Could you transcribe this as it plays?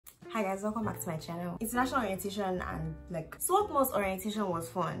Hi guys, welcome back to my channel. International orientation and like Swarthmore's orientation was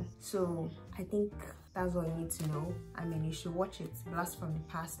fun, so I think that's all you need to know. I mean, you should watch it. Blast from the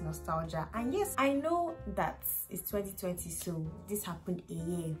past, nostalgia. And yes, I know that it's 2020, so this happened a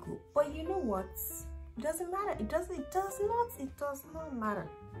year ago, but you know what, it doesn't matter. It does not matter.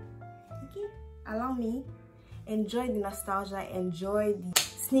 Okay, allow me, enjoy the nostalgia, enjoy the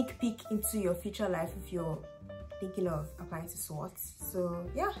sneak peek into your future life if you're thinking of applying to SWAT. So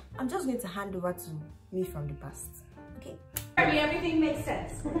yeah, I'm just going to hand over to me from the past. Okay, everything makes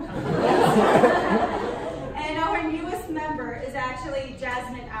sense. And our newest member is actually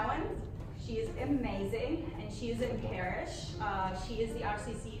Jasmine Owen. She is amazing, and she is in Parish. She is the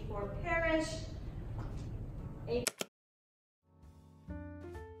RCC for Parish.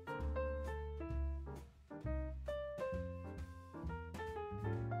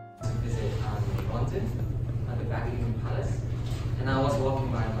 To visit London at the Buckingham Palace, and I was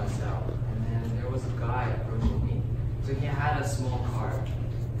walking by myself, and then there was a guy approaching me. So he had a small card,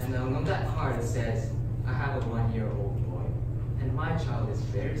 and on that card it says, "I have a 1-year-old boy, and my child is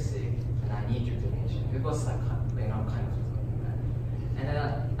very sick, and I need your donation." It was like, kind of like that. And then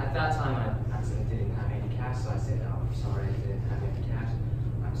at that time I actually didn't have any cash, so I said, "Oh, I'm sorry, I didn't have any cash.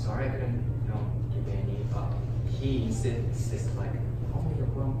 I'm sorry, I couldn't, give you any." But he insisted like, "Only a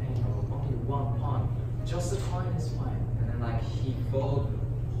 1 penny or only 1 pound. Just a coin is fine." And then like he followed the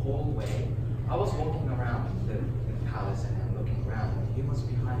whole way. I was walking around the palace and then looking around, and he was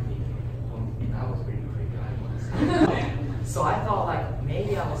behind me. That was pretty creepy, I was. So I thought like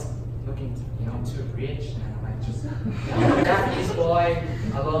maybe I was looking, too rich, and like just a Japanese boy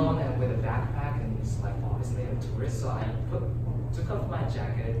alone and with a backpack, and he's like obviously a tourist. So I took off my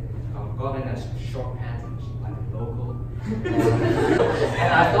jacket, got in a short pants, like a local,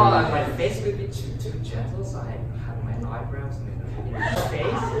 and I thought like my face would be too gentle, so I had my eyebrows in his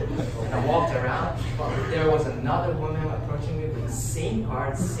face, and I walked around. But there was another woman approaching me with the same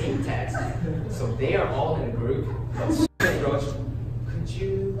card, same text. So they are all in a group. But she approached, "Could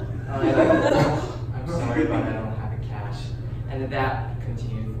you?" I'm sorry, but I don't have a cash. And that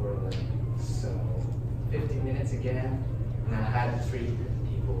continued for like 15 minutes again, and I had 3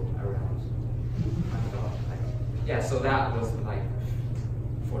 people around. I thought yeah. So that was like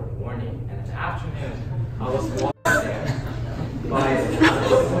for the morning, and in the afternoon I was walking there.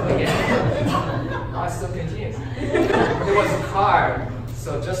 Again, no, it still continues. There was a car,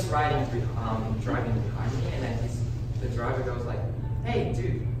 so just driving behind me, and then the driver goes like, "Hey,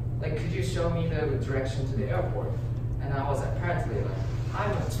 dude, like, could you show me the direction to the airport?" And I was apparently like,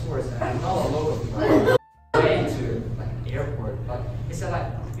 I'm a tourist and I'm not a local way to like the airport. But he said like,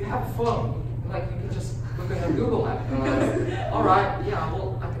 "You have a phone, like you can just look at the Google map." And I'm like, "All right, yeah,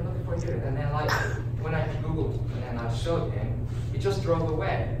 well, I can look for you." And then like when I Googled and I showed him, he just drove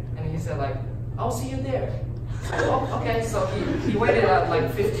away, and he said like, "I'll see you there." Oh, okay, so he waited at like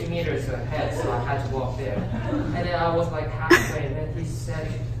 50 meters ahead, so I had to walk there. And then I was like halfway, and then he said,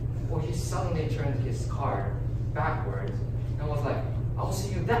 well, he suddenly turned his car backwards and was like, "I'll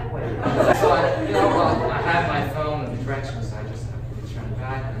see you that way." So I had my phone in the direction, so I just had to turn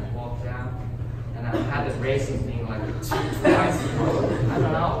back and walk down. And I had the racing thing like twice. I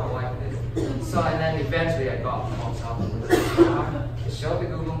don't know, like this. So and then eventually I got hooked up with the car. He showed the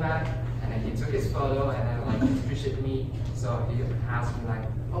Google map, and then he took his photo, and then like he appreciated me. So he asked me like,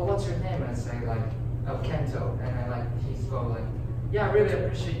 "Oh, what's your name?" And I say like, "Oh, Kento." And then like he's go like, "Yeah, I really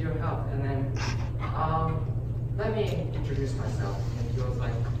appreciate your help." And then let me introduce myself. And he was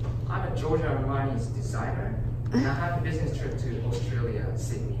like, "I'm a Giorgio Armani's designer, and I have a business trip to Australia,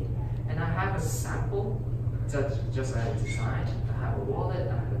 Sydney. And I have a sample that just I designed. I have a wallet,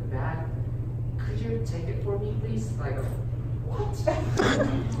 I have a bag. Could you take it for me, please?" Like, what?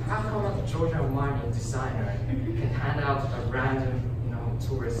 How come a Giorgio Armani designer can hand out a random,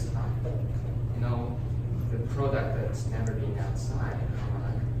 tourist, the product that's never been outside?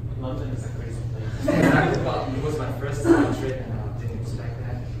 London is a crazy place. Exactly. Well, it was my first time trip, and I didn't expect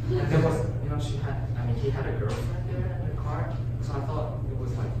that. And there was, he had a girlfriend there in the car, so I thought it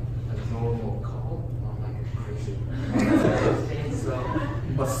was like a normal couple, not like a crazy thing. So,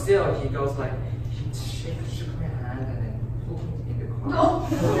 but still, he goes like, he shook my hand and then put me in the car. No.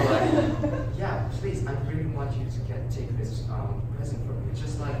 So like, "Yeah, please, I really want you to take this present for me.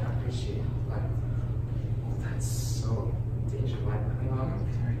 Just like I appreciate it." Like, oh, that's so dangerous. Like,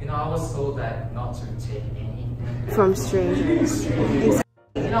 I was told that not to take anything from strangers.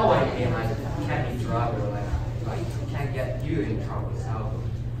 You know what I mean? Like, you can't be drugged, or like you can't get you in trouble. So,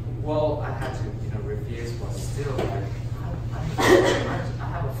 well, I had to, refuse, but still, like, I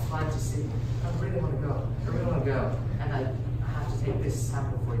have a flight to Sydney. I really want to go. And I have to take this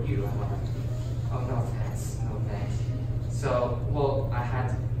sample for you. I'm like, oh, no thanks, no thanks. So, well,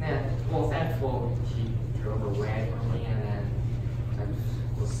 thankful he drove away from me and then I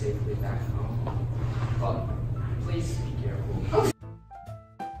was safely back home. But please be careful.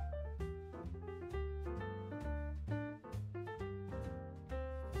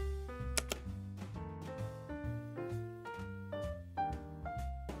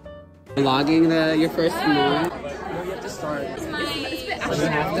 Vlogging your first s'more? You have to start. You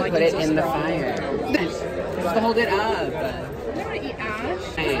have to put it in the fire. Just hold it up.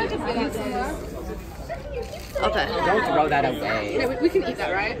 Okay. Don't throw that away. No, we can eat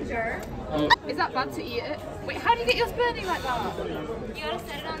that, right? Sure. Is that bad to eat it? Wait, how do you get yours burning like that? You gotta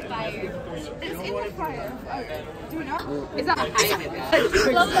set it on fire. It's in the fire. Oh, do we not? Is that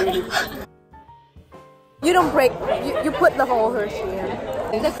You don't break, you put the whole Hershey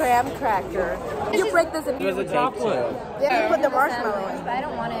in. The graham cracker. You break this in. It was a chocolate. Yeah, you put the marshmallow in. But I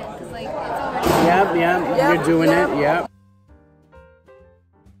don't want it because like it's already. Yep, you're doing it, yep.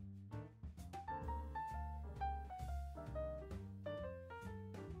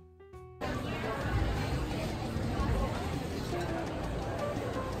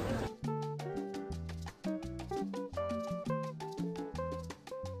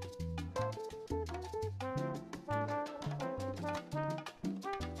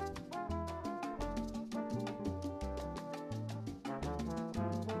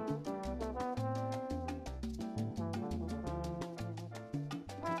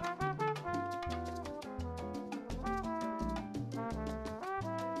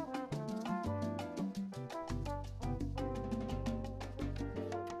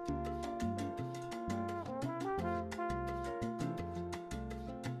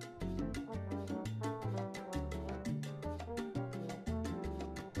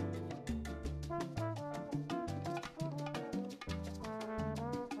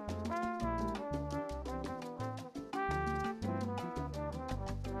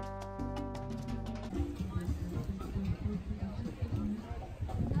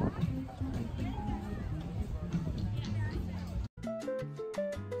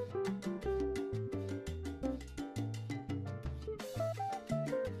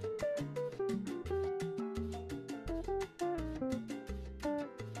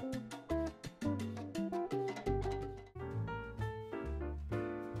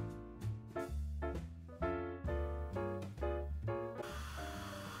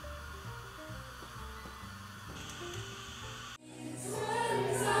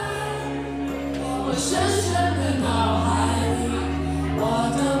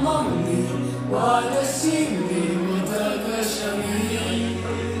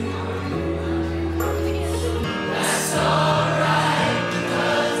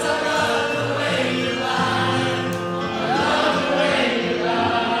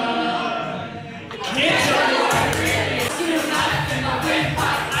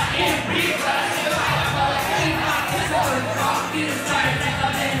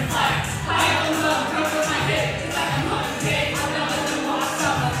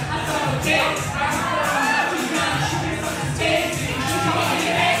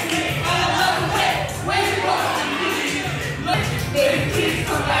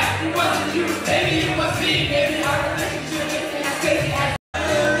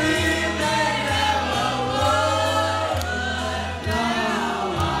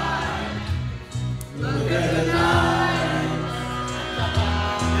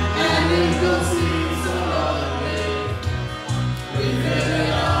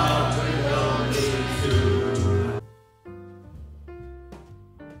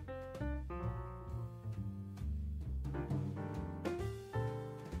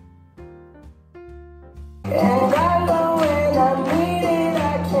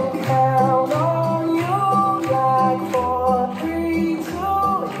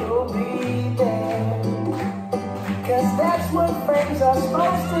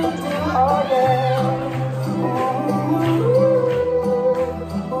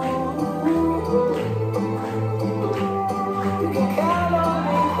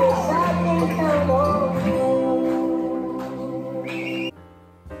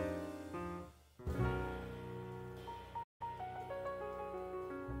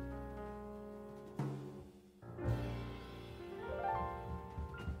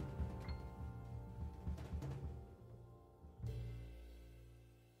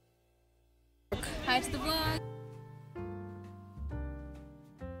 Hi to the vlog.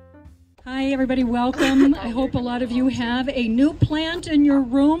 Hi everybody, welcome. I hope a lot of you have a new plant in your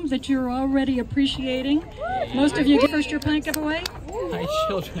room that you're already appreciating. Most of you get first year plant giveaway. I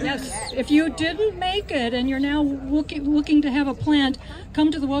children. Yes, if you didn't make it and you're now looking to have a plant,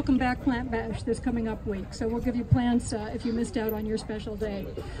 come to the Welcome Back Plant Bash this coming up week. So we'll give you plants if you missed out on your special day.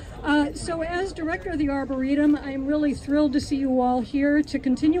 So as director of the Arboretum, I'm really thrilled to see you all here to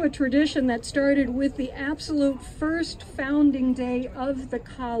continue a tradition that started with the absolute first founding day of the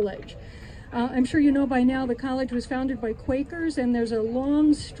college. I'm sure you know by now the college was founded by Quakers, and there's a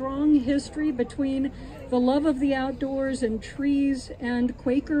long, strong history between the love of the outdoors and trees and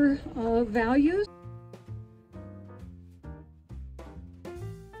Quaker values.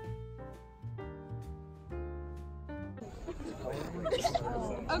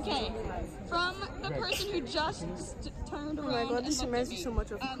 Okay, from the person who just turned around. Oh my god, this reminds me so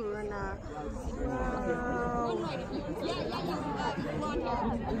much of Corona.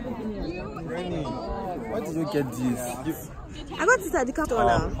 Why did you get this? I got it at the counter.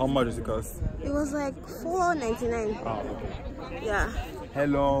 How much does it cost? It was like $4.99. Oh, okay. Yeah.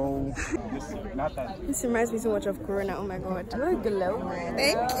 Hello. This reminds me so much of Corona. Oh my god. You're glowing.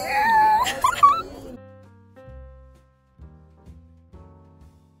 Thank you.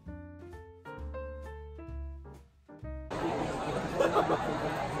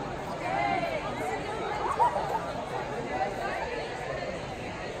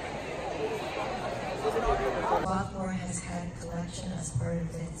 Swarthmore has had a collection as part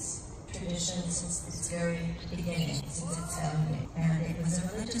of its tradition since its very beginning, since its founding. And it was a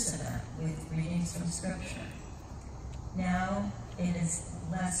religious event with readings from scripture. Now it is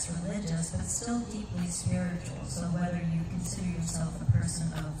less religious, but still deeply spiritual. So whether you consider yourself a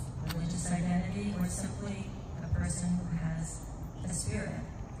person of religious identity or simply a person who has a spirit,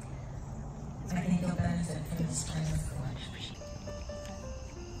 I think you'll benefit from this kind of collection.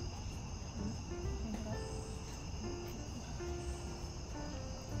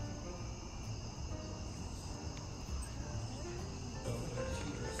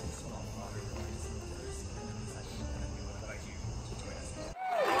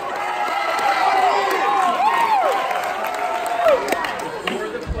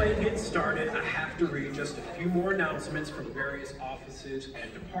 To read just a few more announcements from various offices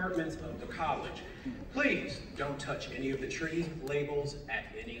and departments of the college. Please don't touch any of the trees with labels at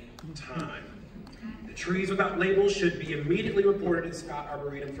any time. The trees without labels should be immediately reported to Scott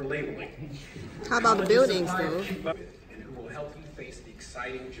Arboretum for labeling. How about the buildings though? And who will help you face the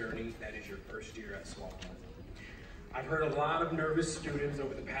exciting journey that is your first year at Swarthmore. I've heard a lot of nervous students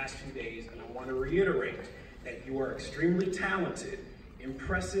over the past few days, and I want to reiterate that you are extremely talented,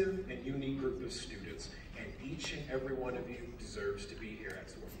 impressive and unique group of students, and each and every one of you deserves to be here at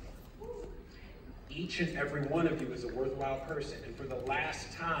Swarthmore. Each and every one of you is a worthwhile person, and for the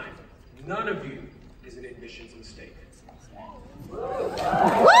last time, none of you is an admissions mistake.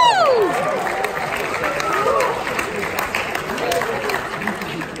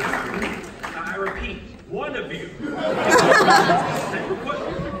 I repeat, one of you.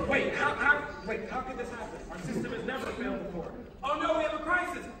 Wait, how could this happen? Our system has never failed before. Oh no, we have a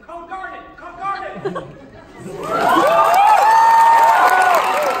crisis! Code Garden! Code Garden!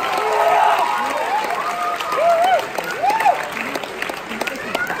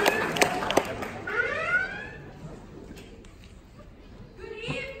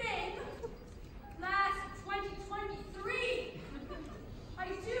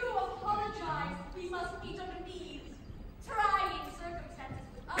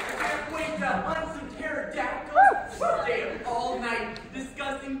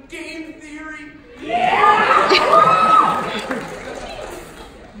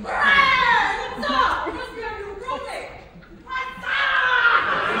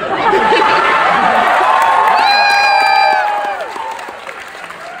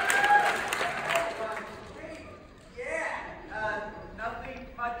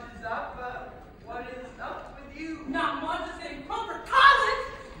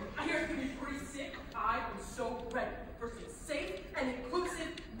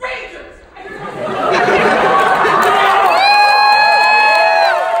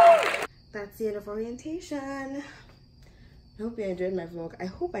 Of orientation. I hope you enjoyed my vlog. I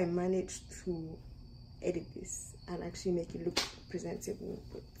hope I managed to edit this and actually make it look presentable,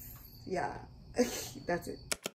 but yeah, that's it.